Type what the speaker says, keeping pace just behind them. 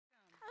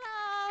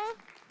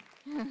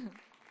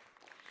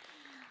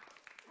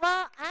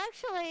Well,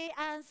 actually,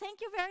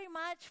 thank you very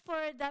much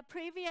for the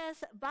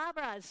previous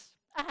Barbara's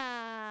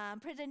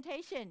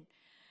presentation.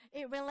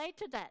 It relates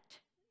to that.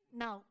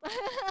 No,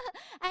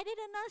 I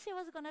didn't know she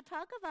was going to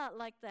talk about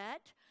like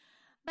that.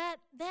 But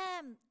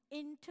then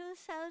in 2000,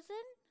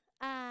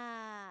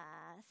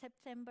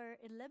 September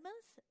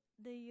 11th,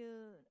 do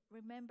you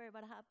remember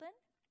what happened?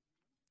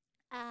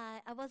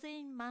 I was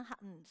in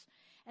Manhattan,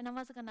 and I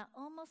was going to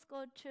almost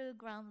go to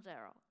ground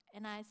zero.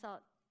 And I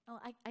thought, oh,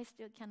 I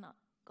still cannot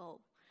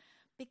go.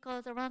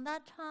 Because around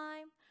that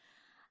time,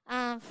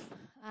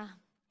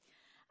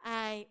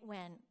 I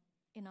went,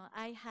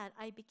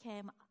 I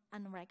became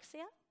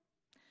anorexia.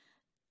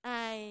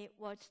 I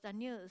watched the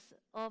news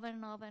over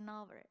and over and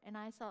over, and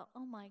I thought,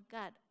 oh my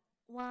God,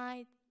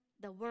 why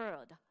the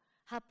world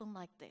happened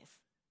like this?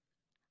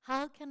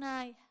 How can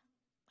I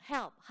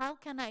help? How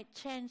can I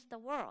change the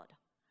world?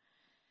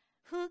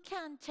 Who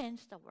can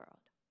change the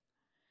world?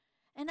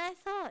 And I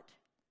thought,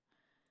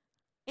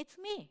 it's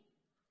me.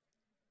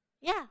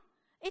 Yeah,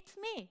 it's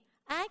me.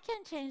 I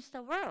can change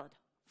the world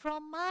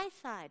from my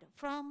side,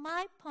 from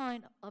my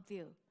point of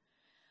view.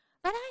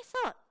 But I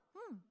thought,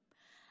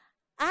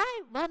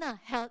 I want to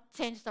help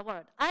change the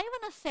world. I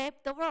want to save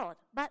the world.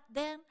 But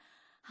then,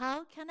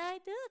 how can I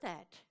do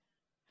that?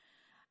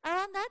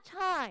 Around that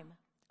time,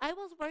 I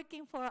was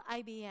working for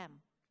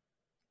IBM.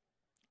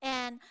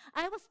 And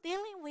I was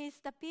dealing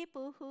with the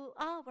people who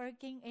are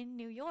working in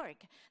New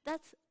York.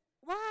 That's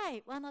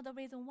why, one of the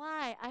reasons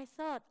why I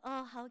thought,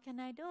 oh, how can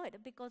I do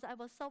it? Because I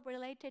was so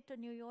related to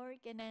New York,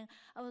 and then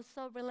I was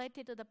so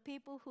related to the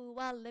people who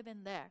were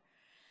living there.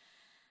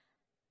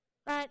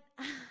 But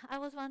I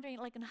was wondering,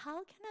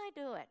 how can I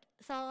do it?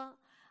 So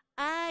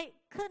I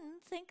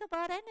couldn't think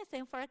about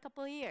anything for a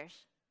couple of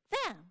years.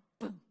 Then,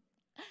 boom,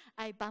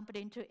 I bumped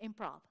into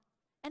improv.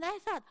 And I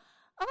thought,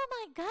 oh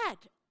my God,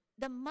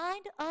 the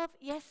mind of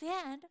yes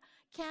and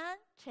can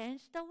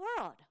change the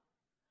world.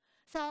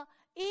 So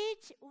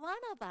each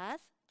one of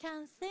us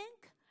can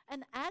think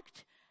and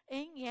act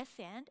in yes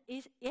and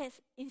is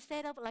yes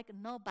instead of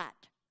no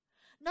but.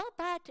 No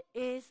but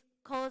is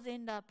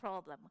causing the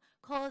problem,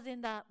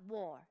 causing the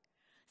war.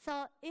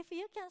 So if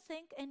you can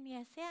think in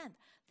yes and,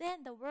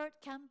 then the world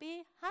can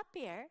be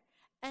happier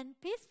and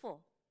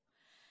peaceful.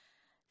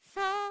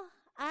 So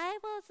I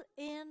was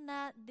in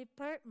the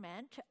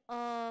department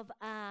of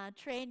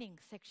training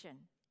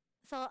section.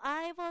 So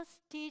I was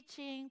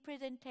teaching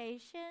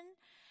presentation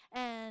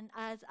and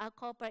as a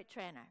corporate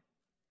trainer.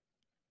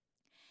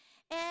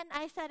 And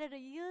I started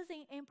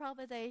using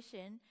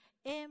improvisation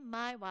in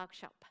my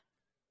workshop.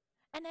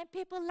 And then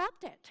people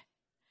loved it.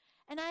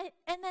 And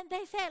then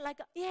they said,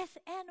 yes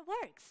and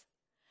works.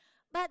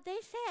 But they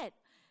said,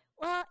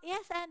 well,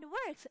 yes and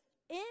works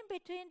in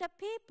between the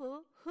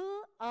people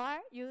who are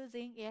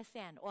using yes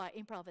and or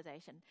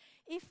improvisation.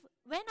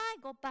 When I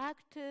go back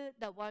to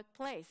the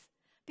workplace,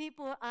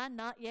 people are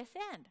not yes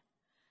and.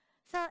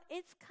 So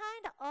it's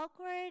kind of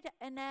awkward,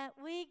 and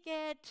we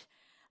get,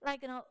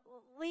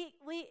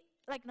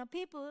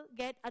 people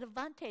get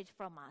advantage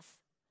from us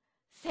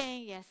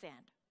saying yes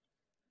and.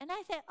 And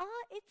I said,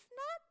 oh, it's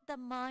not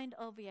the mind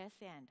of yes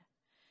and.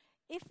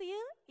 If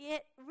you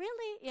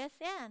really yes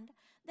and,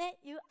 then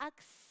you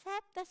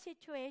accept the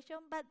situation,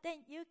 but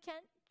then you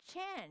can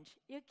change.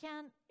 You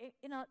can,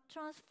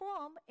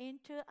 transform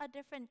into a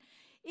different.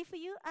 If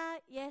you are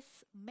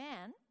yes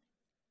man,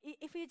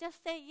 if you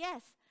just say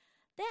yes,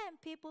 then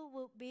people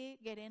will be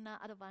getting an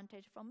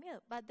advantage from you.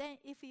 But then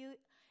if you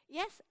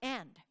yes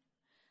and,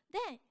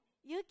 then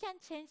you can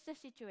change the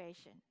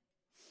situation.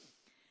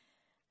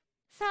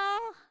 So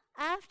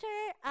after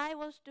I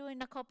was doing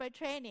the corporate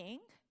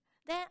training,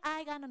 then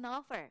I got an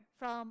offer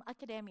from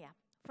academia,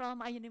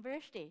 from a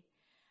university.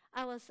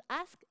 I was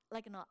asked,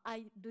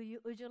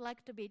 would you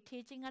like to be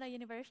teaching at a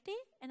university?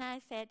 And I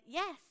said,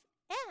 yes,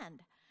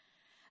 and.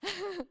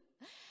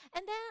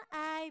 And then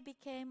I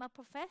became a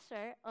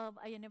professor of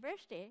a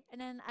university,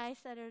 and then I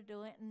started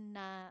doing,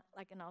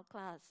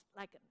 class,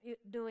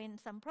 doing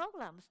some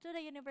programs to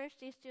the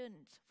university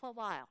students for a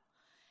while.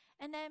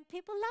 And then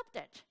people loved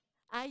it.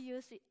 I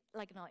used it,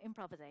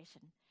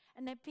 improvisation.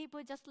 And then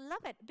people just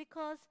love it,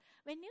 because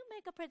when you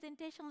make a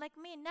presentation like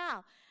me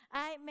now,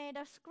 I made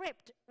a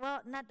script.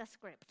 Well, not the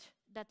script.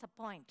 That's a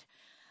point.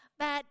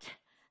 But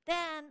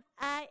then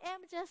I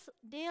am just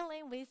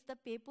dealing with the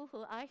people who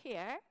are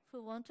here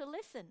who want to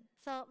listen.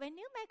 So when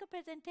you make a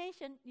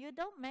presentation, you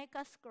don't make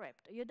a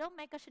script. You don't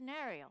make a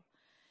scenario.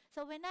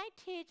 So when I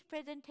teach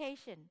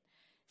presentation,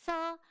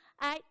 so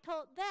I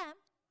told them,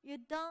 you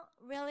don't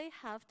really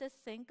have to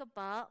think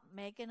about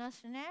making a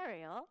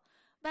scenario,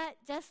 but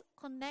just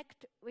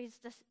connect with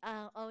the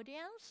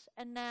audience,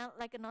 and then,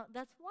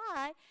 that's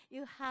why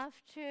you have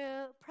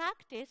to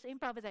practice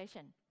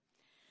improvisation.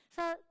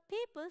 So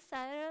people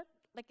started,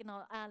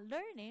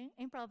 learning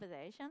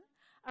improvisation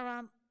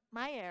around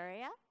my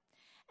area,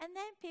 and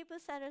then people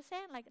started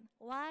saying,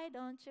 why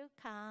don't you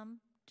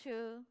come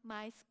to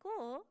my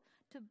school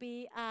to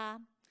be a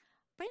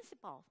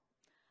principal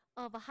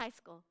of a high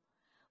school?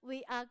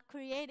 We are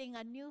creating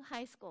a new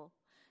high school.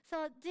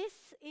 So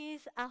this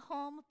is a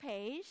home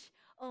page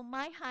of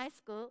my high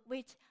school,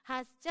 which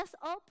has just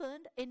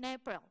opened in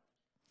April.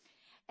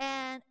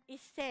 And it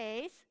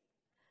says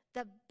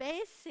the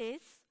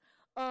basis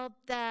of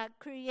the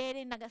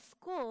creating like a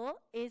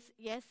school is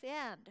yes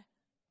and.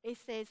 It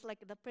says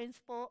like the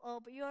principle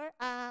of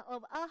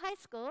of our high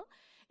school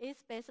is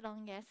based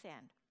on yes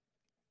and.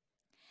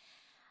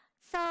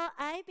 So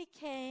I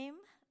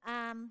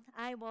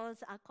was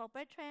a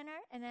corporate trainer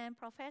and then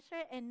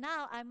professor, and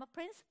now I'm a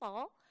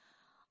principal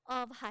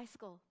of high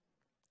school.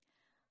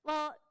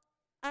 Well,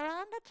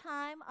 around the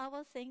time I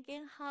was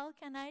thinking, how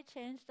can I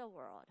change the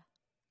world?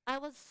 I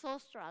was so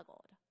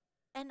struggled,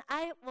 and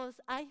I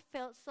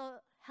felt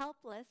so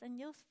helpless and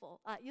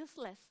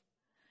useless.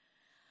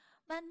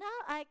 But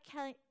now I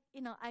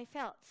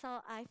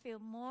feel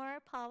more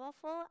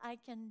powerful. I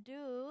can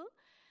do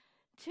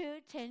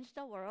to change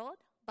the world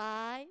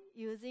by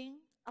using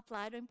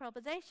applied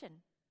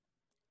improvisation.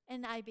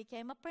 And I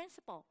became a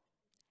principal.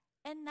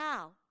 And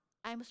now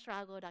I'm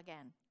struggled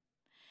again.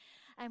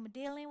 I'm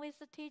dealing with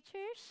the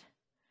teachers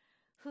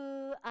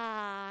who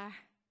are,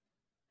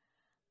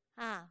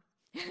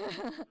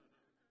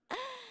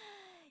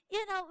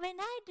 when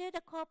I do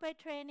the corporate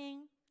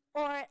training,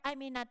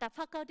 the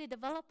faculty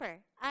developer,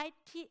 I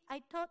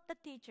taught the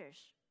teachers.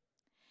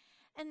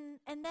 And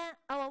then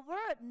our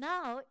word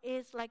now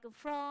is like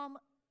from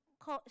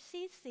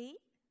CC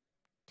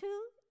to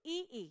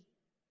EE.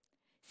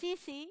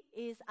 CC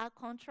is a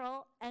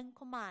control and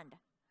command.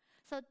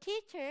 So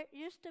teacher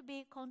used to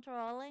be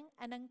controlling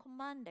and then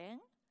commanding.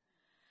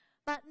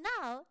 But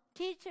now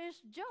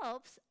teachers'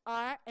 jobs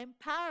are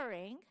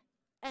empowering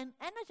and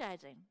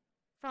energizing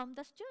from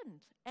the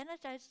students,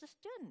 energize the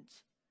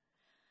students.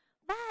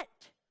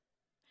 But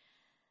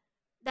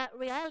the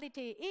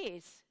reality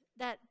is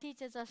that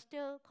teachers are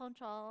still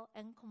control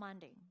and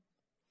commanding.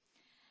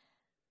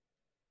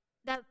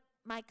 That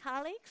my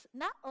colleagues,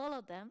 not all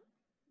of them,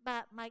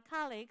 but my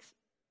colleagues,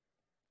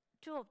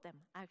 2 of them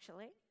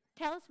actually,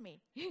 tells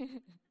me,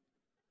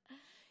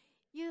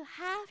 you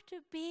have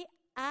to be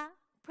a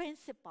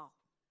principal.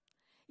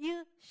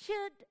 You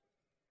should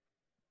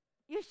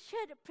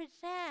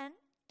present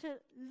to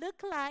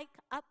look like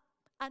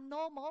a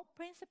normal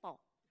principal.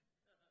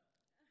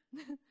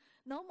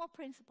 Normal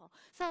principal.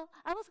 So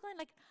I was going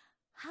like,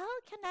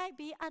 how can I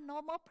be a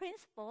normal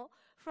principal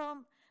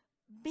from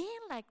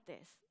being like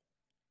this?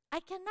 I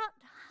cannot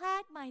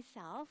hide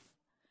myself.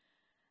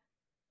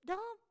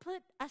 Don't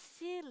put a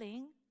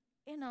ceiling,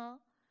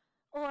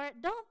 or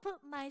don't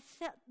put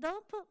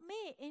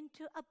me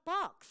into a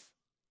box.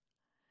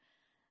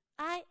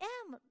 I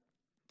am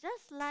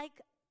just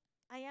like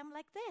I am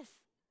like this.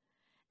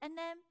 And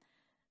then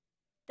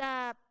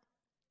the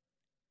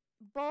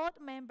board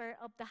member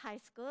of the high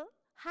school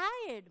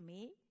hired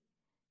me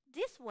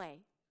this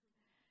way.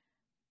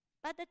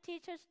 But the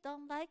teachers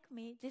don't like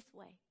me this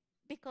way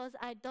because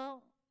I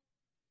don't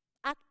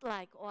act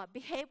like or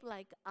behave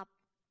like a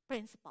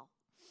principal.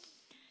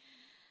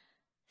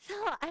 So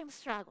I'm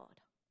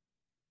struggled.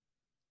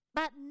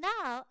 But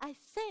now I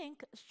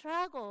think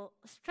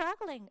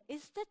struggling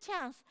is the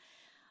chance,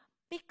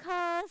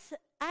 because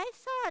I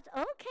thought,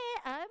 okay,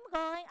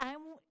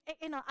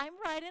 I'm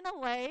riding a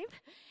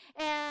wave,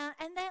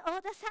 and then all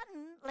of a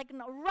sudden,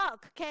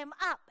 rock came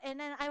up, and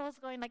then I was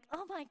going like,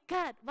 oh my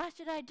God, what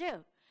should I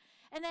do?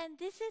 And then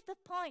this is the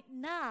point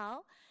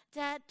now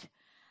that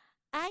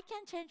I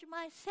can change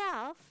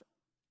myself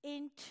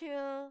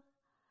into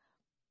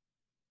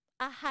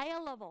a higher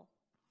level.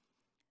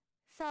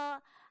 So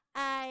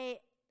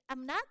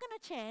I'm not going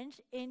to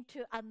change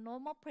into a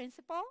normal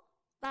principal,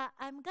 but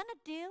I'm going to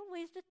deal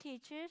with the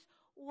teachers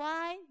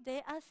why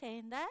they are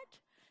saying that.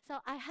 So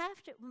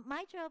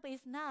my job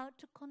is now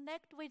to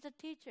connect with the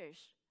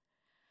teachers.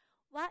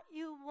 What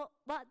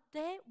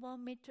they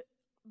want me to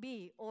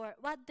be or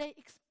what they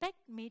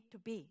expect me to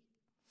be.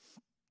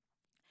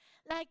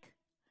 Like,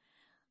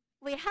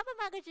 we have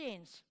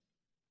magazines,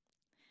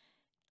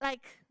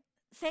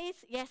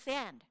 says yes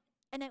and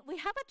then we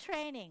have a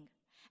training.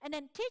 And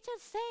then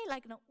teachers say,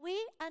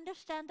 we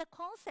understand the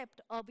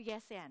concept of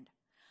yes and.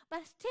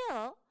 But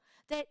still,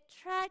 they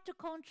try to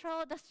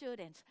control the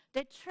students.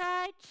 They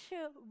try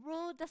to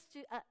rule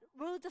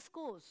the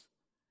schools.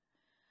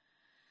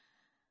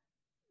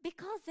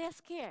 Because they're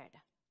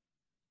scared.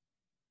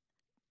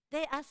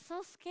 They are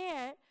so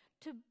scared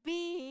to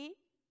be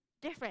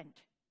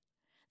different.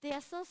 They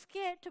are so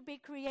scared to be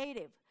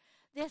creative.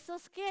 They're so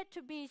scared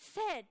to be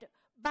said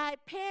by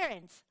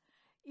parents,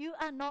 you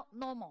are not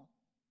normal.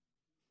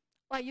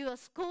 Or your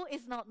school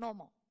is not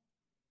normal.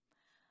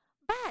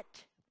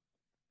 But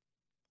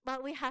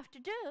what we have to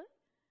do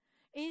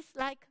is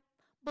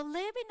believe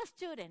in the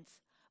students,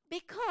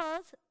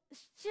 because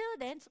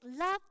students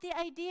love the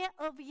idea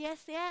of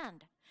yes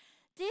and.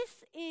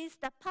 This is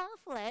the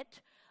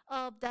pamphlet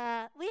of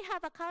we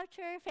have a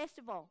culture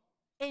festival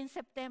in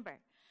September,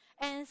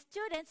 and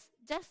students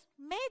just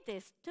made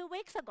this 2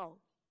 weeks ago.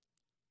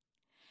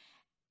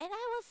 And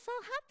I was so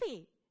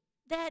happy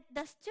that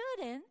the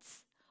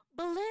students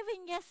believe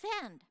in yes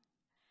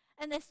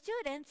and the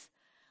students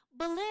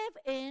believe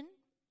in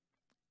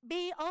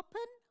be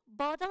open,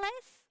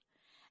 borderless,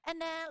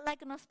 and then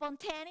like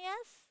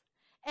spontaneous,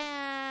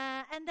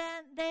 and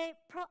then they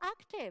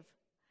proactive.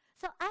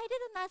 So I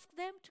didn't ask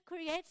them to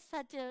create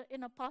such a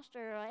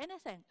poster or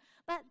anything,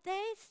 but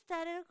they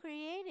started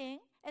creating,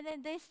 and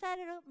then they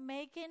started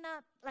making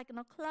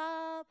a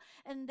club,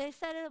 and they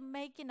started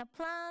making a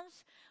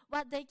plans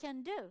what they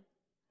can do.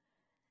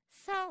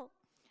 So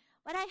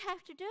what I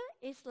have to do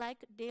is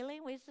like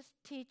dealing with the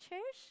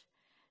teachers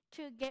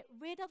to get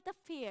rid of the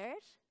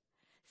fears.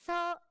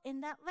 So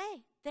in that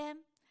way,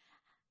 then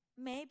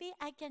maybe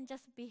I can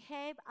just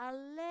behave a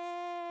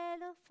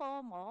little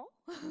formal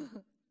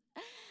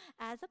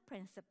as a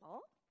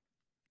principal,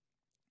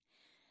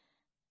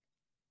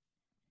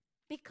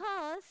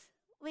 because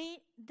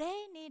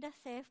they need a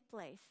safe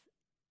place.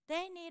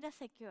 They need a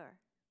secure.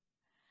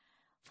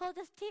 For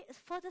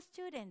the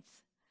students,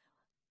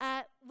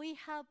 we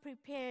have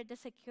prepared the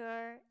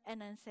secure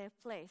and unsafe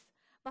place.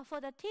 But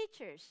for the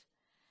teachers,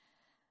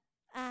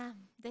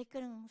 they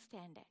couldn't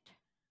stand it.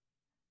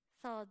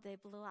 So they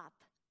blew up.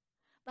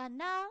 But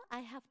now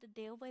I have to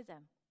deal with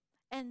them.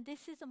 And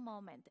this is a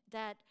moment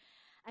that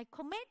I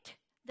commit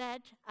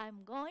that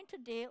I'm going to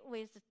deal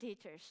with the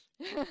teachers.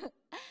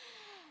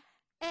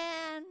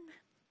 And,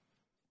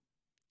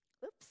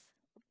 oops.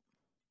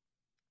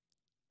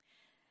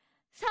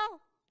 So,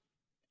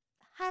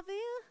 have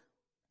you,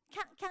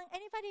 can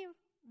anybody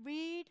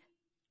read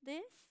this?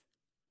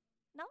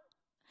 No?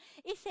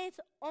 It says,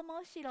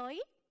 面白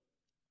い.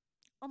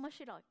 面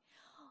白い.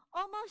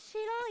 面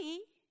白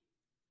い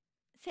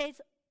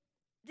says,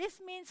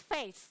 this means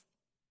face.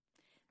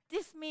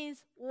 This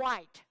means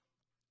white.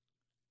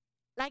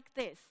 Like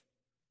this.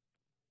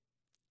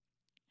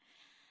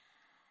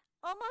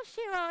 面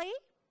白い.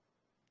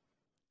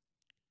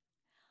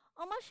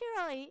 面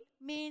白い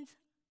means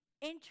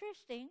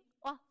interesting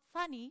or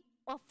funny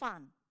or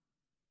fun.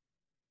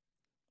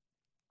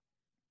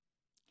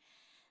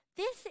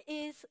 This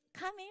is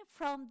coming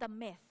from the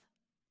myth.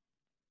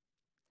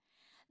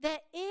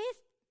 There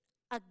is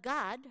a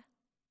god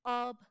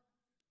of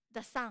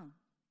the sun.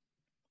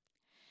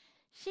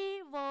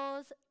 She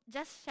was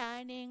just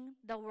shining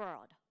the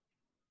world.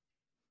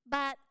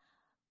 But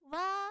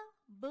one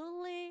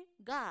bully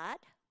god,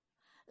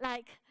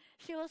 like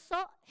he was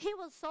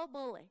so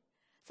bully,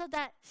 so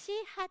that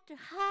she had to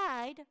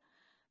hide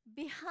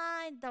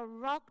behind the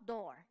rock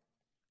door.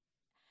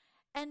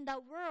 And the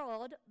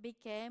world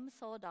became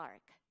so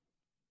dark.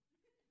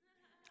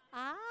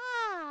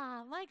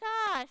 My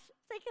gosh,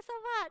 thank you so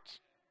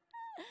much.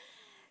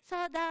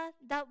 So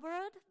the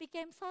world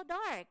became so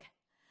dark.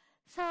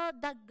 So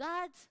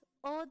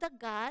all the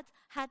gods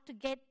had to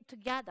get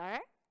together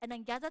and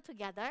then gather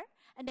together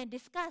and then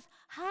discuss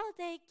how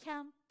they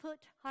can put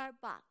her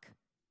back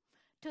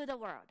to the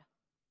world.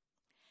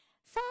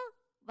 So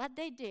what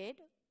they did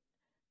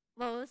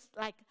was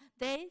like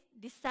they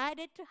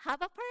decided to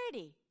have a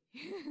party.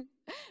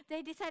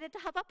 They decided to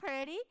have a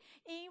party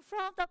in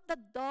front of the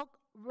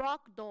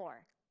rock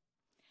door.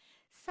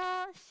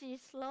 So she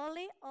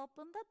slowly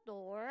opened the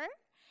door,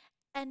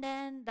 and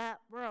then the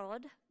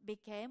world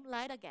became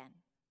light again.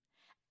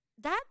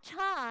 That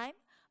time,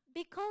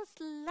 because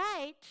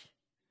light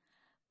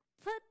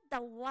put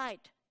the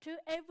white to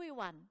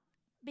everyone.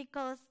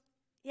 Because,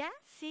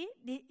 see,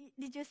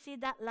 did you see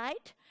that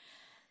light?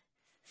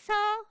 So,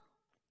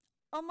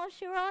 面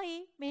白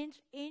い means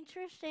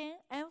interesting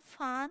and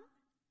fun.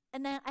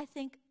 And then I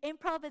think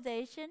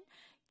improvisation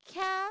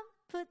can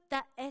put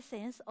the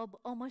essence of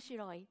面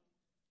白い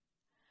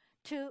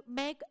to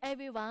make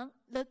everyone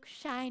look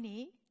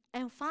shiny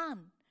and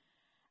fun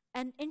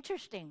and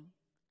interesting.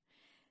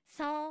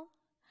 So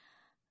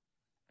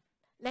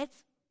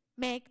let's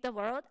make the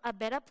world a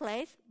better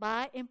place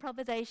by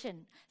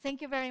improvisation.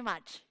 Thank you very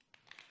much.